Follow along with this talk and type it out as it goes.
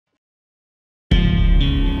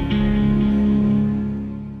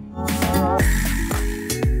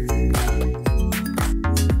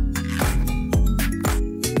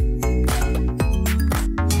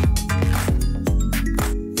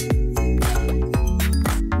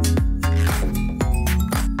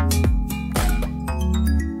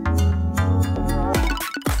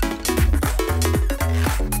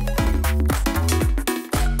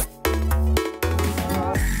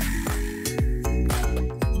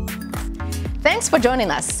Thanks for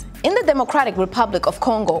joining us. In the Democratic Republic of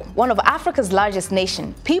Congo, one of Africa's largest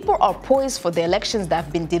nations, people are poised for the elections that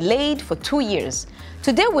have been delayed for 2 years.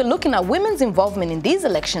 Today, we're looking at women's involvement in these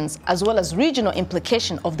elections, as well as regional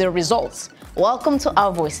implication of their results. Welcome to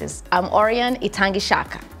Our Voices. I'm Oriane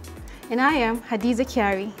Itangi-Shaka. And I am Hadiza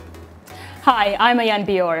Kiari. Hi, I'm Ayan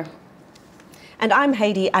Bior. And I'm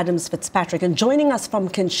Heidi Adams-Fitzpatrick, and joining us from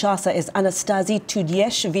Kinshasa is Anastasie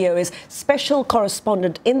Tudiesh, VOA's special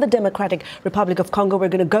correspondent in the Democratic Republic of Congo. We're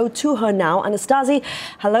going to go to her now. Anastasie,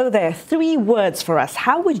 hello there. 3 words for us.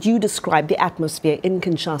 How would you describe the atmosphere in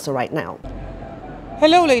Kinshasa right now?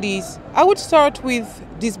 Hello, ladies. I would start with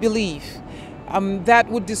disbelief. That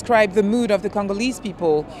would describe the mood of the Congolese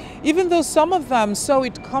people. Even though some of them saw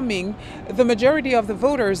it coming, the majority of the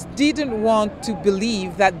voters didn't want to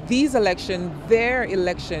believe that these elections, their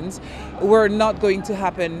elections, were not going to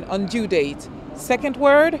happen on due date. Second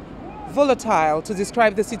word, volatile, to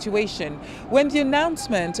describe the situation. When the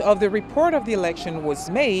announcement of the report of the election was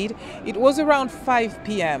made, it was around 5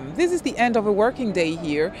 p.m. This is the end of a working day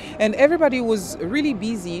here, and everybody was really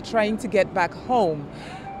busy trying to get back home.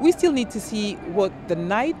 We still need to see what the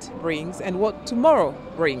night brings and what tomorrow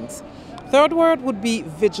brings. Third word would be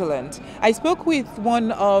vigilant. I spoke with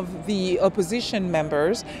one of the opposition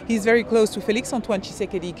members. He's very close to Félix-Antoine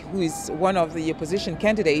Tshisekedi, who is one of the opposition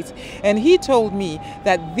candidates. And he told me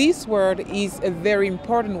that this word is a very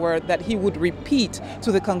important word that he would repeat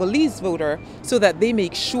to the Congolese voter so that they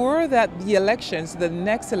make sure that the elections, the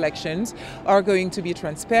next elections, are going to be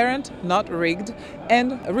transparent, not rigged,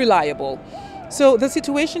 and reliable. So the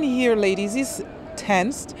situation here, ladies, is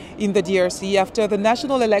tensed in the DRC after the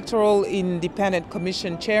National Electoral Independent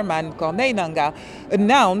Commission chairman, Corneille Nangaa,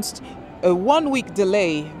 announced a 1-week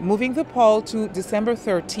delay, moving the poll to December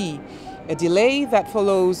 30. A delay that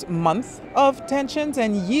follows months of tensions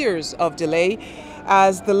and years of delay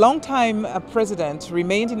as the longtime president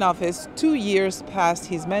remained in office 2 years past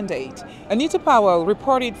his mandate. Anita Powell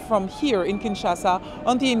reported from here in Kinshasa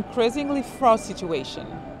on the increasingly fraught situation.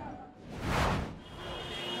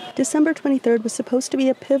 December 23rd was supposed to be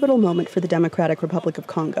a pivotal moment for the Democratic Republic of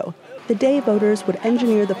Congo, the day voters would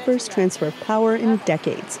engineer the first transfer of power in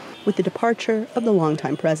decades with the departure of the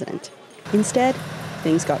longtime president. Instead,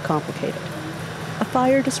 things got complicated. A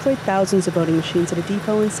fire destroyed thousands of voting machines at a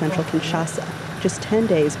depot in central Kinshasa, just 10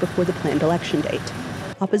 days before the planned election date.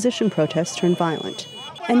 Opposition protests turned violent,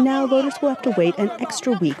 and now voters will have to wait an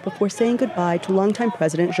extra week before saying goodbye to longtime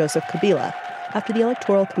President Joseph Kabila after the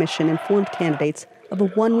Electoral Commission informed candidates of a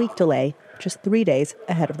 1-week delay just 3 days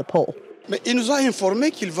ahead of the poll. He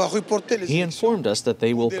informed us that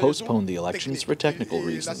they will postpone the elections for technical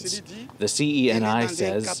reasons. The CENI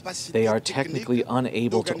says they are technically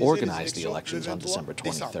unable to organize the elections on December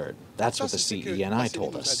 23rd. That's what the CENI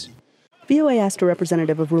told us. VOA asked a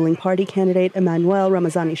representative of ruling party candidate Emmanuel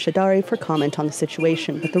Ramazani Shadari for comment on the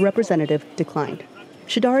situation, but the representative declined.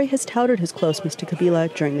 Shadari has touted his closeness to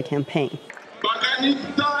Kabila during the campaign.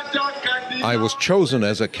 I was chosen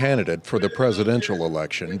as a candidate for the presidential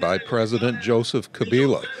election by President Joseph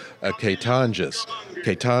Kabila, a Ketanjist.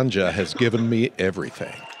 Ketanja has given me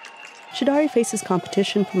everything. Shadari faces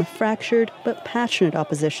competition from a fractured but passionate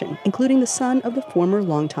opposition, including the son of the former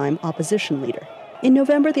longtime opposition leader. In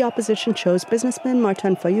November, the opposition chose businessman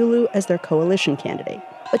Martin Fayulu as their coalition candidate.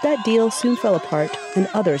 But that deal soon fell apart, and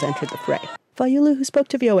others entered the fray. Fayulu, who spoke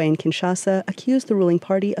to VOA in Kinshasa, accused the ruling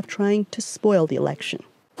party of trying to spoil the election.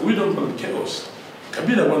 We don't want chaos.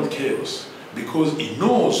 Kabila wants chaos because he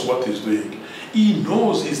knows what he's doing. He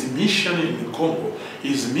knows his mission in Congo.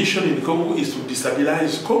 His mission in Congo is to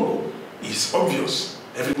destabilize Congo. It's obvious.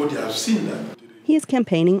 Everybody has seen that. He is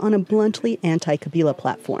campaigning on a bluntly anti-Kabila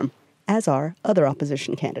platform, as are other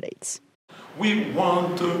opposition candidates. We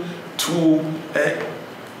want to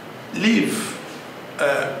leave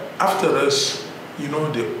after us,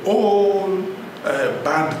 the all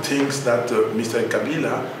bad things that Mr.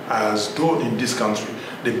 Kabila has done in this country.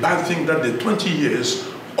 The bad thing that the 20 years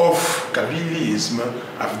of Kabilism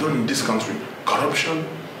have done in this country. Corruption,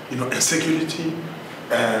 insecurity,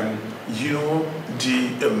 the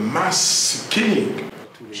mass killing.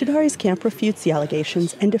 Shadari's camp refutes the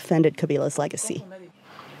allegations and defended Kabila's legacy.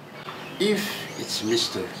 If it's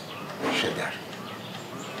Mr. Shadari,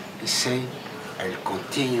 he say, I'll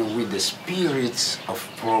continue with the spirits of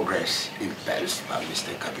progress impelled by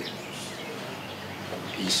Mr. Kabila.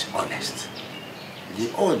 He's honest. The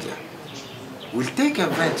order will take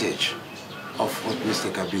advantage of what Mr.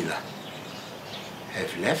 Kabila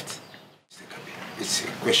have left. Mr. Kabila. It's a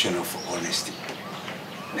question of honesty.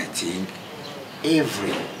 I think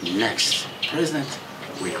every next president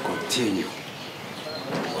will continue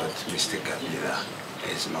what Mr. Kabila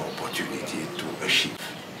has is no opportunity to achieve.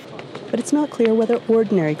 But it's not clear whether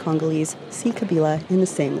ordinary Congolese see Kabila in the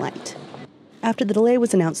same light. After the delay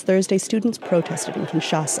was announced Thursday, students protested in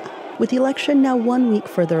Kinshasa. With the election now 1 week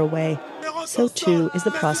further away, so too is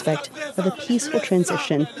the prospect of a peaceful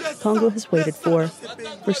transition Congo has waited for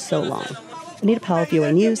so long. Anita Powell,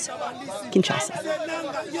 VOA News, Kinshasa.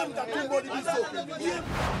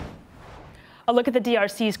 A look at the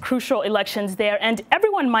DRC's crucial elections there, and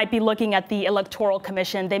everyone might be looking at the Electoral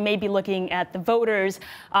Commission. They may be looking at the voters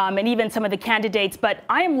and even some of the candidates, but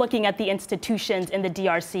I am looking at the institutions in the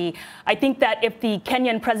DRC. I think that if the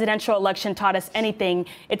Kenyan presidential election taught us anything,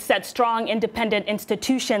 it's that strong, independent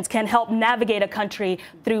institutions can help navigate a country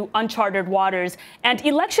through uncharted waters. And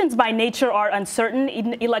elections by nature are uncertain.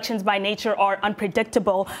 Elections by nature are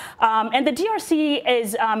unpredictable. And the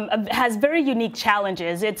DRC has very unique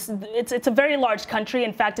challenges. It's a very large country.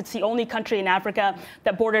 In fact, it's the only country in Africa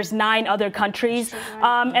that borders 9 other countries.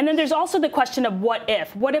 And then there's also the question of what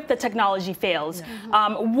if? What if the technology fails?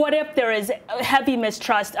 What if there is heavy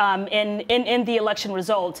mistrust in the election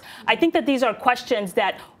results? I think that these are questions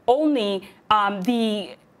that only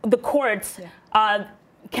the courts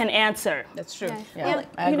can answer. That's true.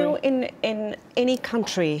 Yeah. You know, in any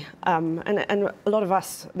country, and a lot of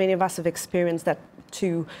us, many of us have experienced that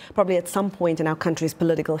too, probably at some point in our country's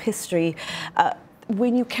political history,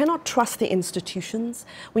 when you cannot trust the institutions,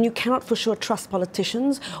 when you cannot for sure trust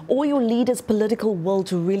politicians or your leaders' political will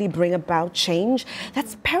to really bring about change,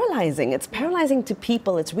 that's paralyzing. It's paralyzing to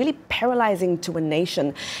people. It's really paralyzing to a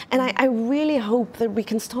nation. And I really hope that we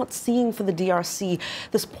can start seeing for the DRC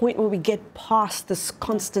this point where we get past this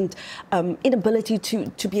constant inability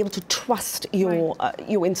to be able to trust your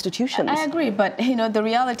institutions. I agree, but you know, the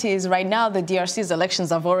reality is right now the DRC's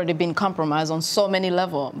elections have already been compromised on so many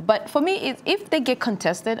levels. But for me, if they get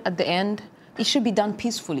contested at the end, it should be done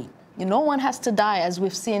peacefully. No one has to die, as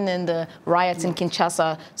we've seen in the riots in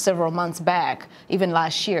Kinshasa several months back, even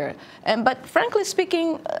last year. But frankly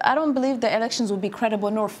speaking, I don't believe the elections will be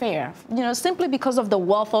credible nor fair, simply because of the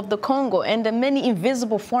wealth of the Congo and the many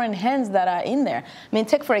invisible foreign hands that are in there. I mean,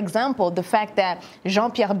 take, for example, the fact that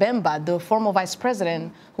Jean-Pierre Bemba, the former vice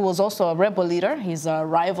president, who was also a rebel leader, he's a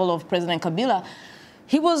rival of President Kabila,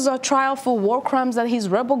 he was trial for war crimes that his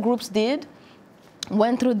rebel groups did,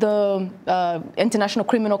 went through the International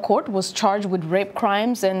Criminal Court, was charged with rape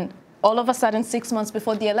crimes, and all of a sudden, 6 months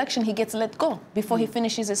before the election, he gets let go before he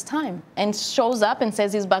finishes his time and shows up and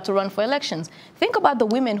says he's about to run for elections. Think about the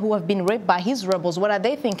women who have been raped by his rebels. What are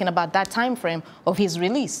they thinking about that time frame of his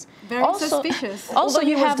release? Very suspicious. Also,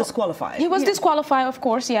 he was disqualified. He was disqualified, of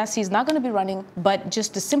course. Yes, he's not going to be running. But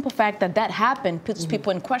just the simple fact that that happened puts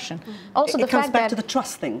people in question. Also, it comes back to the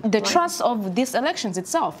trust thing. The trust of these elections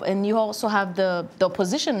itself. And you also have the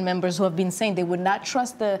opposition members who have been saying they would not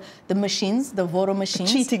trust the machines, the voter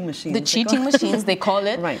machines. The cheating machines. The cheating machines, they call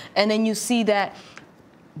it. Right. And then you see that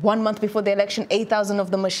 1 month before the election, 8,000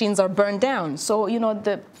 of the machines are burned down. So,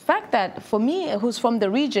 the fact that, for me, who's from the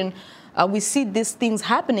region, we see these things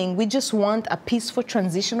happening. We just want a peaceful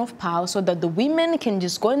transition of power so that the women can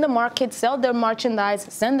just go in the market, sell their merchandise,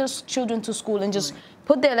 send their children to school, and just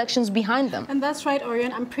put the elections behind them. And that's right,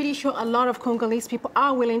 Orion. I'm pretty sure a lot of Congolese people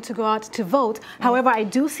are willing to go out to vote. However, I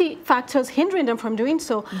do see factors hindering them from doing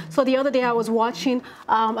so. So the other day I was watching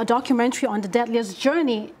a documentary on the deadliest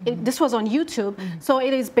journey. This was on YouTube. So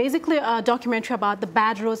it is basically a documentary about the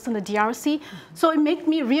bad roads in the DRC. So it made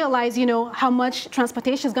me realize, how much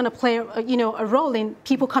transportation is going to play, a role in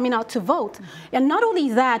people coming out to vote. And not only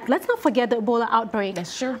that, let's not forget the Ebola outbreak.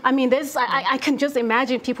 That's true. I mean, I can just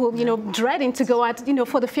imagine people, dreading to go out,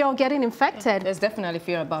 for the fear of getting infected. There's definitely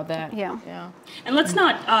fear about that. Yeah. And let's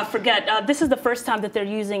not forget, this is the first time that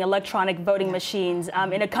they're using electronic voting machines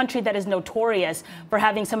in a country that is notorious for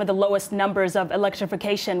having some of the lowest numbers of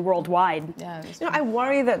electrification worldwide. Yeah, I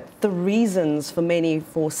worry that the reasons for many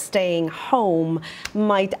for staying home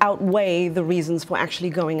might outweigh the reasons for actually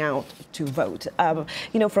going out to vote.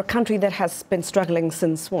 For a country that has been struggling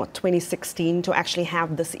since, 2016 to actually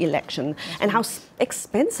have this election, and how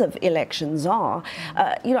expensive elections are.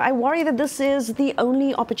 I worry that this is the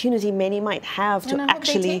only opportunity many might have to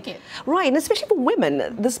actually, right, and especially for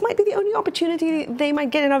women, this might be the only opportunity they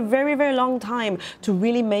might get in a very, very long time to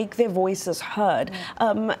really make their voices heard.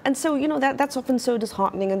 And so, that's often so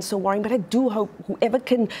disheartening and so worrying. But I do hope whoever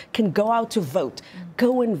can go out to vote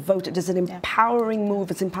go and vote. It is an empowering move.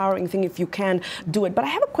 It's an empowering thing if you can do it. But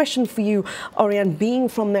I have a question for you, Oriane, being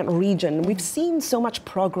from that region. We've seen so much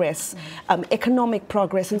progress, economic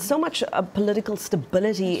progress, and so much political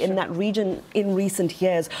stability in that region in recent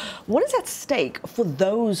years. What is at stake for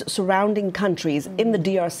those surrounding countries in the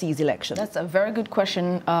DRC's election? That's a very good question,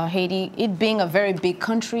 Haiti. It being a very big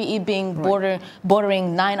country, it being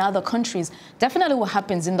bordering 9 other countries, definitely what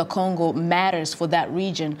happens in the Congo matters for that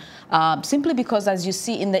region, simply because, as you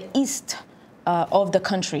see in the east of the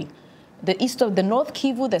country, the east of the North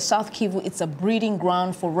Kivu, the South Kivu, it's a breeding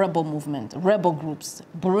ground for rebel movement, rebel groups,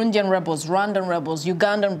 Burundian rebels, Rwandan rebels,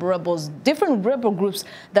 Ugandan rebels, different rebel groups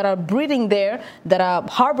that are breeding there, that are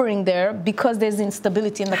harboring there because there's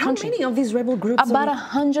instability in the country. How many of these rebel groups? About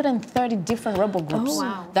 130 different rebel groups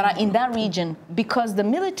that are in that region, because the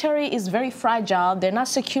military is very fragile. They're not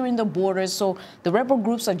securing the borders. So the rebel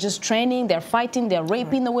groups are just training, they're fighting, they're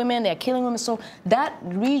raping the women, they're killing women. So that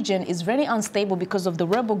region is very unstable because of the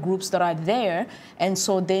rebel groups that are there, and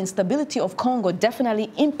so the instability of Congo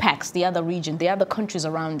definitely impacts the other region, the other countries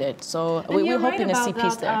around it. So we're hoping to see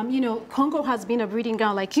peace there. You know, Congo has been a breeding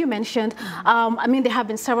ground, like you mentioned. I mean, there have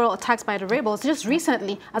been several attacks by the rebels just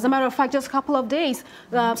recently. As a matter of fact, just a couple of days,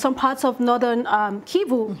 some parts of northern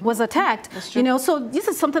Kivu was attacked. You know, so this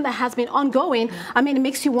is something that has been ongoing. I mean, it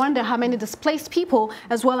makes you wonder how many displaced people,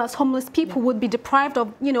 as well as homeless people, would be deprived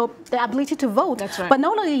of, you know, the ability to vote. That's right. But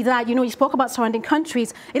not only that, you know, you spoke about surrounding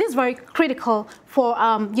countries. It is very critical for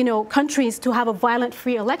you know, countries to have a violent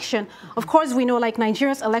free election. Of course, we know like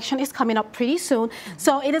Nigeria's election is coming up pretty soon.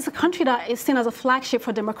 So it is a country that is seen as a flagship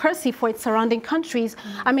for democracy for its surrounding countries.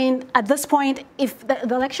 I mean, at this point, if the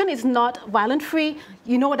election is not violent free,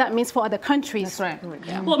 you know what that means for other countries. That's right.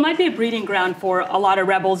 Yeah. Well, it might be a breeding ground for a lot of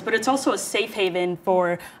rebels, but it's also a safe haven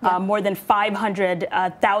for more than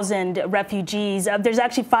 500,000 refugees. There's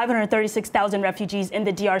actually 536,000 refugees in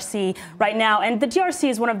the DRC right now. And the DRC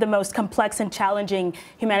is one of the most complex and challenging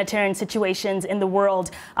humanitarian situations in the world.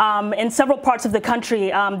 In several parts of the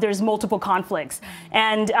country, there's multiple conflicts.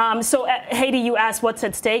 And so, Haiti, you asked what's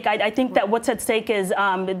at stake. I think that what's at stake is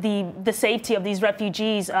the safety of these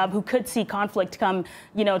refugees who could see conflict come,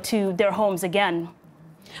 you know, to their homes again.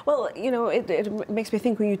 Well, you know, it makes me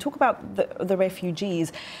think when you talk about the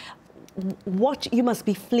refugees, what you must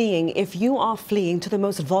be fleeing if you are fleeing to the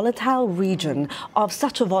most volatile region of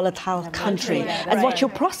such a volatile country, and what your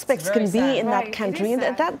prospects can be in that country, and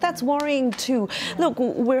that's worrying too. Look,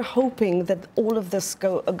 we're hoping that all of this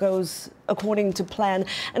goes according to plan,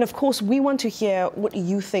 and of course we want to hear what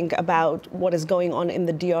you think about what is going on in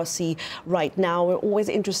the DRC right now. We're always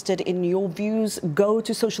interested in your views. Go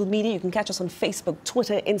to social media. You can catch us on Facebook,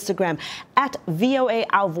 Twitter, Instagram at VOA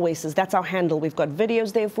Our Voices. That's our handle. We've got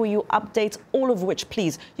videos there for you, updates, all of which,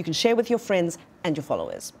 please, you can share with your friends and your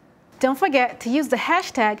followers. Don't forget to use the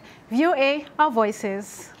hashtag VOA Our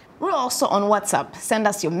Voices. We're also on WhatsApp. Send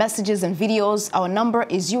us your messages and videos. Our number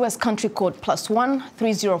is US country code +1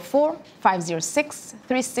 304 506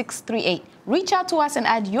 3638. Reach out to us and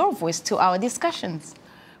add your voice to our discussions.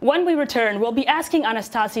 When we return, we'll be asking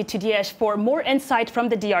Anastasie Tudiesh for more insight from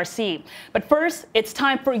the DRC. But first, it's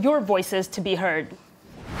time for your voices to be heard.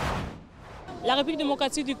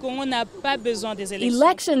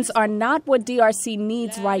 Elections are not what DRC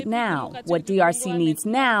needs right now. What DRC needs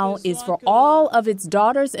now is for all of its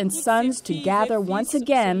daughters and sons to gather once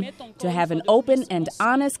again to have an open and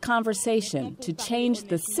honest conversation to change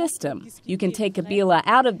the system. You can take Kabila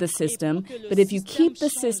out of the system, but if you keep the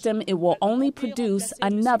system, it will only produce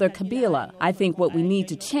another Kabila. I think what we need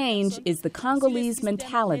to change is the Congolese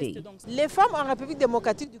mentality.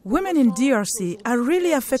 Women in DRC are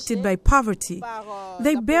really affected by poverty.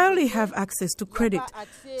 They barely have access to credit.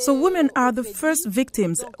 So women are the first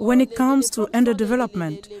victims when it comes to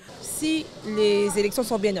underdevelopment.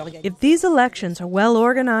 If these elections are well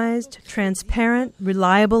organized, transparent,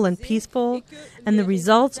 reliable, and peaceful, and the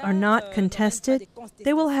results are not contested,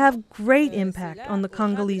 they will have great impact on the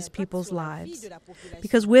Congolese people's lives.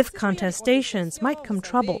 Because with contestations might come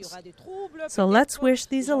troubles. So let's wish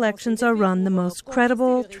these elections are run the most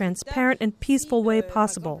credible, transparent, and peaceful way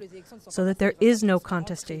possible, so that there is no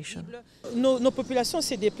contestation.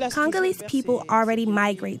 Congolese people already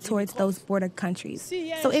migrate towards those border countries.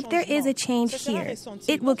 So if there is a change here,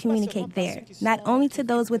 it will communicate there, not only to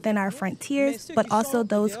those within our frontiers, but also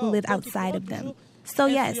those who live outside of them. So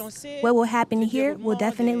yes, what will happen here will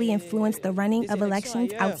definitely influence the running of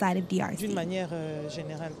elections outside of DRC.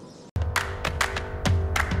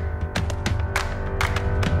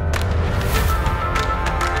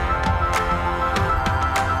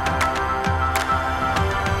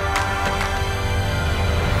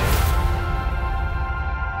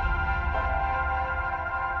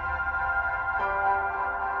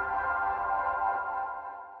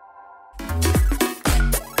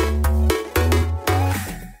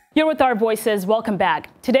 You're with Our Voices. Welcome back.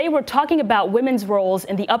 Today we're talking about women's roles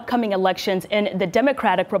in the upcoming elections in the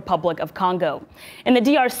Democratic Republic of Congo. In the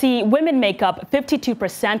DRC, women make up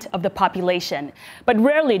 52% of the population, but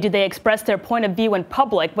rarely do they express their point of view in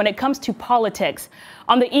public when it comes to politics.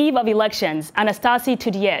 On the eve of elections, Anastasie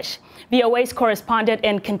Tudiesh, VOA's correspondent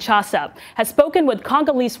in Kinshasa, has spoken with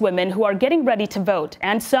Congolese women who are getting ready to vote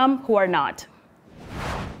and some who are not.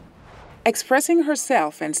 Expressing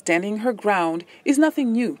herself and standing her ground is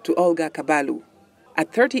nothing new to Olga Kabalu.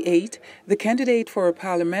 At 38, the candidate for a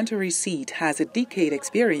parliamentary seat has a decade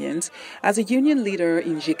experience as a union leader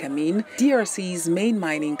in Gécamine, DRC's main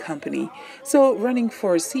mining company. So running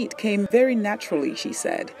for a seat came very naturally, she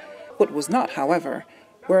said. What was not, however,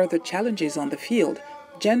 were the challenges on the field,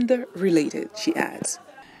 gender-related, she adds.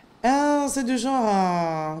 Men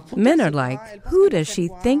are like, who does she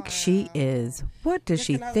think she is? What does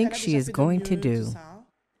she think she is going to do?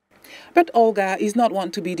 But Olga is not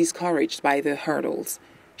one to be discouraged by the hurdles.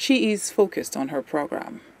 She is focused on her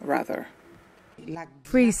program, rather.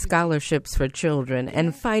 Free scholarships for children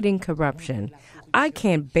and fighting corruption. I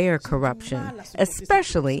can't bear corruption,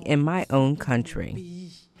 especially in my own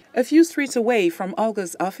country. A few streets away from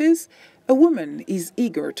Olga's office, a woman is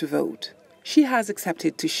eager to vote. She has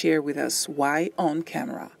accepted to share with us why on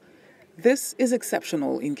camera. This is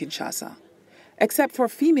exceptional in Kinshasa. Except for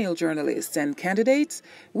female journalists and candidates,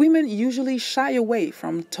 women usually shy away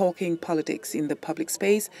from talking politics in the public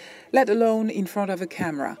space, let alone in front of a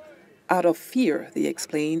camera, out of fear, they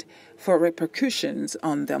explained, for repercussions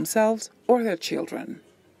on themselves or their children.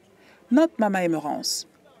 Not Mama Emerance.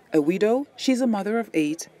 A widow, she's a mother of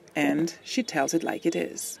 8, and she tells it like it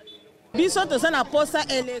is.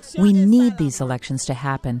 We need these elections to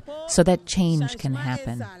happen so that change can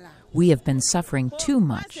happen. We have been suffering too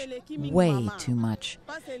much, way too much.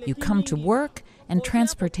 You come to work and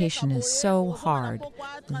transportation is so hard.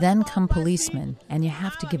 Then come policemen and you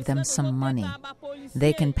have to give them some money.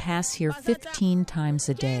 They can pass here 15 times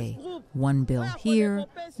a day. One bill here,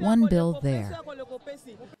 one bill there.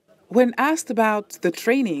 When asked about the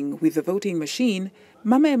training with the voting machine,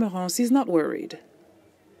 Mama Emerance is not worried.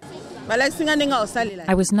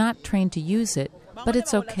 I was not trained to use it, but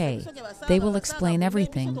it's okay. They will explain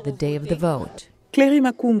everything the day of the vote. Cléry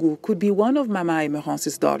Makungu could be one of Mama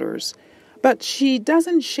Emerance's daughters, but she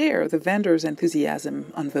doesn't share the vendors'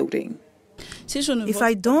 enthusiasm on voting. If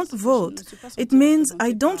I don't vote, it means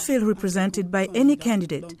I don't feel represented by any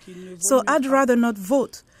candidate. So I'd rather not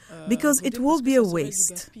vote, because it will be a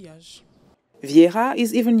waste. Vieira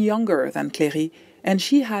is even younger than Cléry, and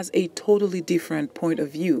she has a totally different point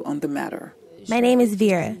of view on the matter. My name is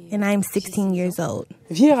Vera, and I'm 16 years old.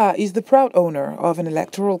 Vieira is the proud owner of an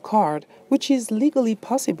electoral card, which is legally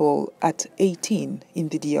possible at 18 in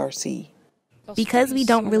the DRC. Because we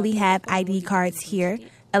don't really have ID cards here,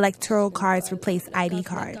 electoral cards replace ID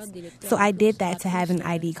cards. So I did that to have an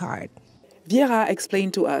ID card. Vieira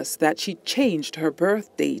explained to us that she changed her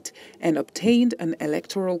birth date and obtained an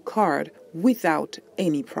electoral card without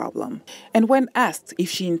any problem. And when asked if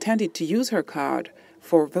she intended to use her card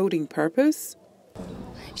for voting purpose,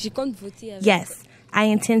 yes, I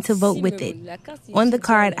intend to vote with it. On the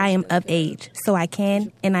card, I am of age, so I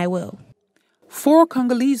can and I will. 4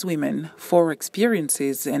 Congolese women, 4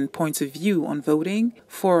 experiences and points of view on voting,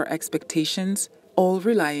 4 expectations, all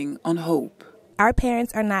relying on hope. Our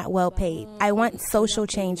parents are not well paid. I want social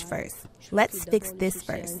change first. Let's fix this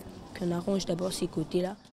first.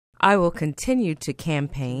 I will continue to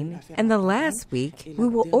campaign, and the last week we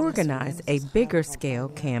will organize a bigger scale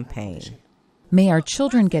campaign. May our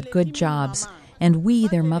children get good jobs, and we,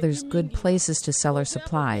 their mothers, good places to sell our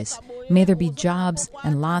supplies. May there be jobs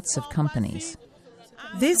and lots of companies.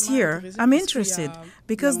 This year, I'm interested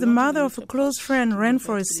because the mother of a close friend ran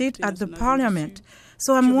for a seat at the parliament,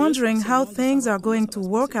 so I'm wondering how things are going to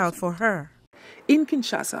work out for her. In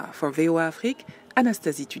Kinshasa, for VOA Afrique,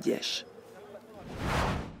 Anastasie Tudiesh.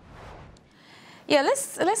 Yeah,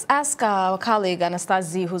 let's ask our colleague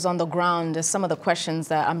Anastasie, who's on the ground, some of the questions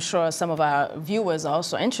that I'm sure some of our viewers are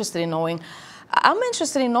also interested in knowing. I'm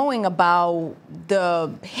interested in knowing about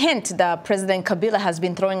the hint that President Kabila has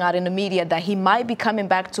been throwing out in the media that he might be coming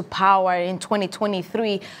back to power in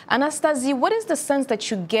 2023. Anastasie, what is the sense that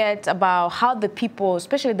you get about how the people,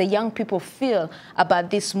 especially the young people, feel about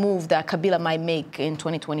this move that Kabila might make in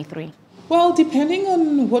 2023? Well, depending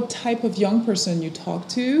on what type of young person you talk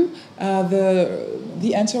to,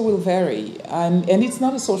 the answer will vary. And it's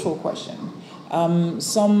not a social question.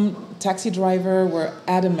 Some taxi drivers were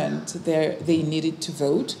adamant they needed to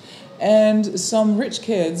vote. And some rich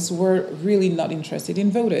kids were really not interested in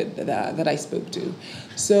voting that I spoke to.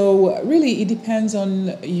 So really, it depends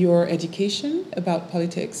on your education about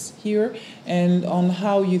politics here and on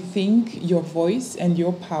how you think your voice and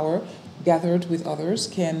your power gathered with others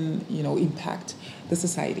can, impact the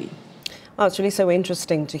society. Oh, it's really so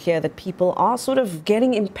interesting to hear that people are sort of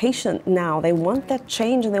getting impatient now. They want that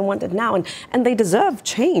change and they want it now, and they deserve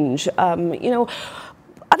change.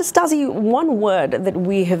 Anastasia, one word that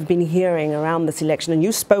we have been hearing around this election, and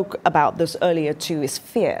you spoke about this earlier too, is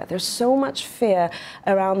fear. There's so much fear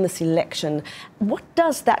around this election. What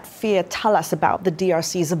does that fear tell us about the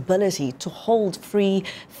DRC's ability to hold free,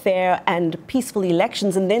 fair and peaceful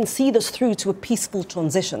elections and then see this through to a peaceful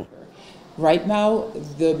transition? Right now,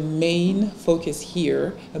 the main focus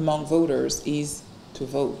here among voters is to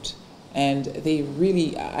vote. And they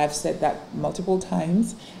really, I've said that multiple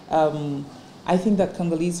times, I think that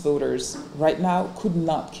Congolese voters right now could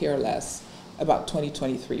not care less about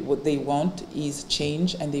 2023. What they want is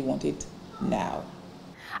change, and they want it now.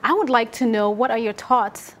 I would like to know, what are your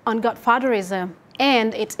thoughts on godfatherism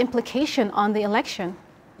and its implication on the election?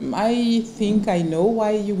 I think I know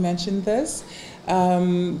why you mentioned this.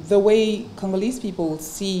 The way Congolese people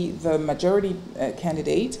see the majority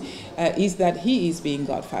candidate is that he is being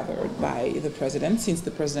godfathered by the president, since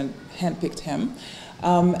the president handpicked him.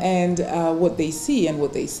 What they see and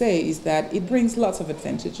what they say is that it brings lots of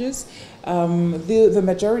advantages. The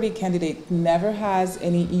majority candidate never has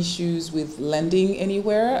any issues with lending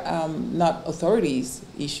anywhere, not authorities'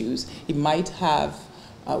 issues. He might have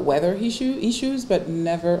weather issues, but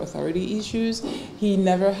never authority issues. He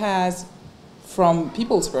never has, from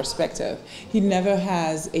people's perspective, he never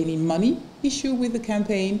has any money issue with the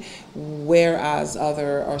campaign, whereas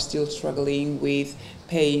others are still struggling with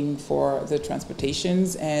paying for the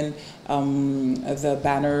transportations and the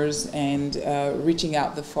banners and reaching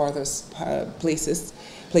out the farthest places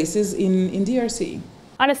in DRC.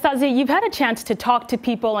 Anastasia, you've had a chance to talk to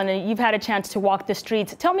people and you've had a chance to walk the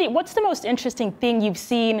streets. Tell me, what's the most interesting thing you've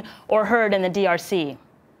seen or heard in the DRC?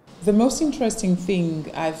 The most interesting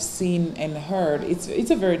thing I've seen and heard,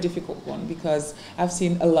 it's a very difficult one because I've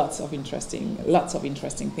seen lots of interesting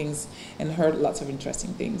things and heard lots of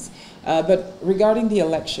interesting things. But regarding the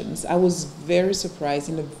elections, I was very surprised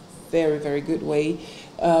in a very, very good way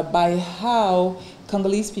by how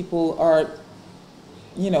Congolese people are,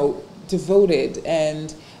 devoted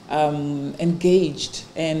and engaged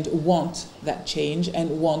and want that change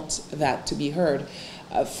and want that to be heard.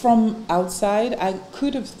 From outside, I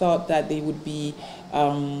could have thought that they would be,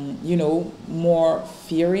 more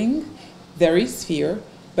fearing. There is fear,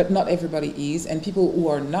 but not everybody is, and people who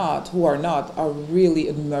are not are really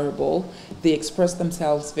admirable. They express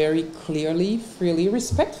themselves very clearly, freely,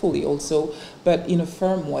 respectfully also, but in a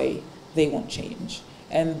firm way. They want change,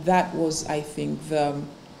 and that was, I think, the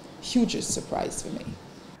hugest surprise for me.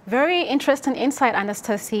 Very interesting insight,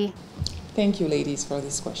 Anastasia. Thank you, ladies, for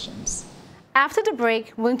these questions. After the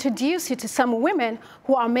break, we'll introduce you to some women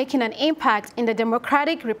who are making an impact in the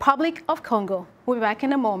Democratic Republic of Congo. We'll be back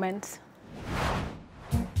in a moment.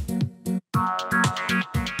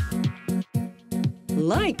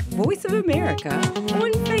 Like Voice of America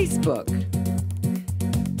on Facebook.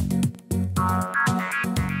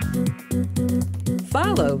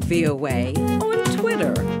 Follow VOA on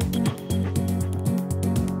Twitter.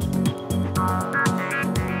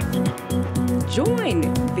 Join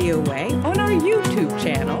VOA on our YouTube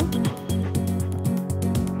channel.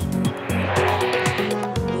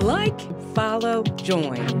 Like, follow,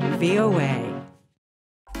 join VOA.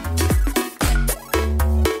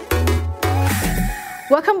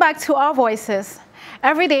 Welcome back to Our Voices.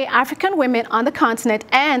 Every day, African women on the continent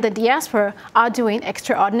and the diaspora are doing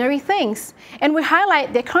extraordinary things, and we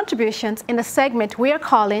highlight their contributions in a segment we are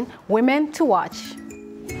calling Women to Watch.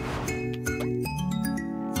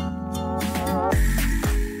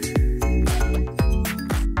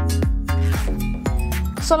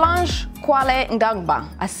 Solange Kwale Ndangba,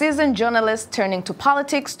 a seasoned journalist turning to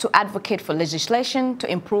politics to advocate for legislation to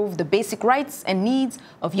improve the basic rights and needs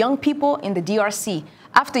of young people in the DRC.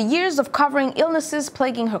 After years of covering illnesses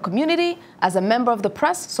plaguing her community, as a member of the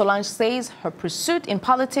press, Solange says her pursuit in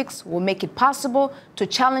politics will make it possible to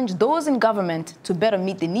challenge those in government to better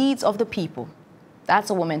meet the needs of the people. That's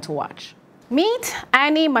a woman to watch. Meet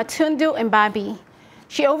Annie Matundu Mbabi.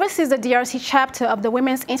 She oversees the DRC chapter of the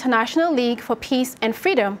Women's International League for Peace and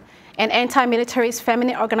Freedom, an anti-militarist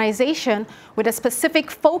feminine organization with a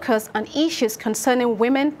specific focus on issues concerning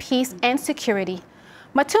women, peace, and security.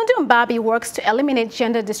 Matundu Mbabi works to eliminate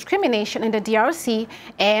gender discrimination in the DRC,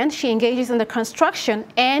 and she engages in the construction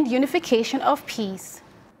and unification of peace.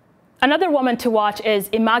 Another woman to watch is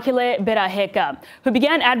Immaculée Beraheka, who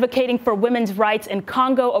began advocating for women's rights in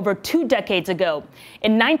Congo over 2 decades ago.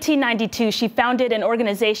 In 1992, she founded an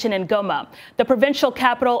organization in Goma, the provincial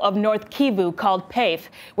capital of North Kivu, called PAIF,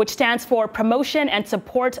 which stands for Promotion and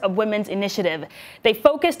Support of Women's Initiative. They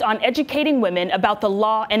focused on educating women about the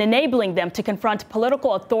law and enabling them to confront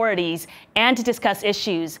political authorities and to discuss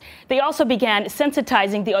issues. They also began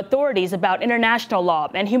sensitizing the authorities about international law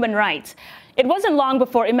and human rights. It wasn't long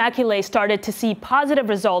before Immaculée started to see positive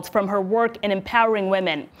results from her work in empowering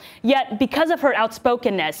women. Yet, because of her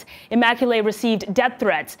outspokenness, Immaculée received death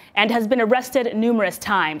threats and has been arrested numerous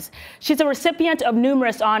times. She's a recipient of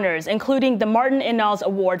numerous honors, including the Martin Inalls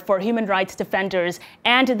Award for Human Rights Defenders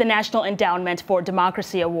and the National Endowment for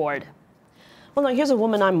Democracy Award. Well, now here's a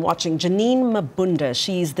woman I'm watching, Janine Mabunda.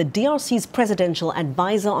 She's the DRC's presidential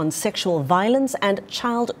advisor on sexual violence and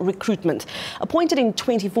child recruitment. Appointed in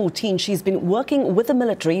 2014, she's been working with the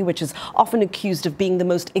military, which is often accused of being the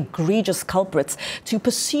most egregious culprits, to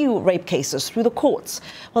pursue rape cases through the courts.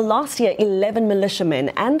 Well, last year, 11 militiamen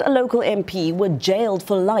and a local MP were jailed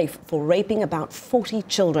for life for raping about 40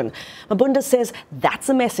 children. Mabunda says that's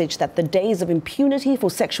a message that the days of impunity for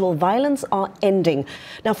sexual violence are ending.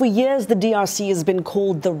 Now, for years, the DRC has been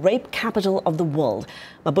called the rape capital of the world.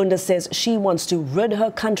 Mabunda says she wants to rid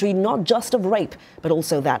her country not just of rape, but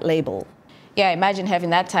also that label. Yeah, imagine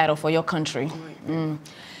having that title for your country.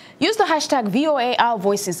 Use the hashtag VOA Our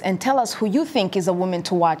Voices and tell us who you think is a woman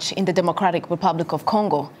to watch in the Democratic Republic of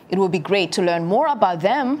Congo. It will be great to learn more about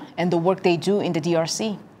them and the work they do in the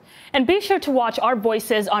DRC. And be sure to watch Our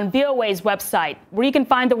Voices on VOA's website, where you can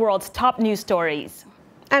find the world's top news stories.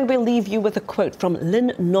 And we'll leave you with a quote from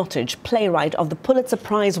Lynn Nottage, playwright of the Pulitzer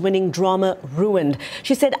Prize-winning drama Ruined.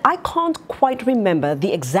 She said, "I can't quite remember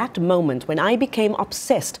the exact moment when I became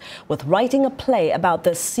obsessed with writing a play about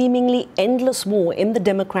the seemingly endless war in the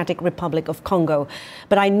Democratic Republic of Congo.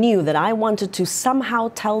 But I knew that I wanted to somehow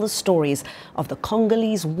tell the stories of the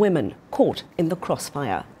Congolese women caught in the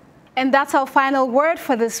crossfire." And that's our final word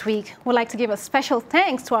for this week. We'd like to give a special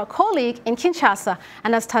thanks to our colleague in Kinshasa,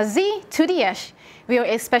 Anastasie Tudiesh,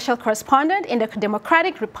 VOA special correspondent in the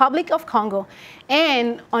Democratic Republic of Congo.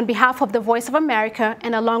 And on behalf of the Voice of America,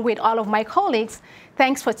 and along with all of my colleagues,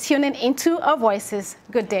 thanks for tuning into Our Voices.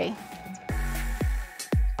 Good day.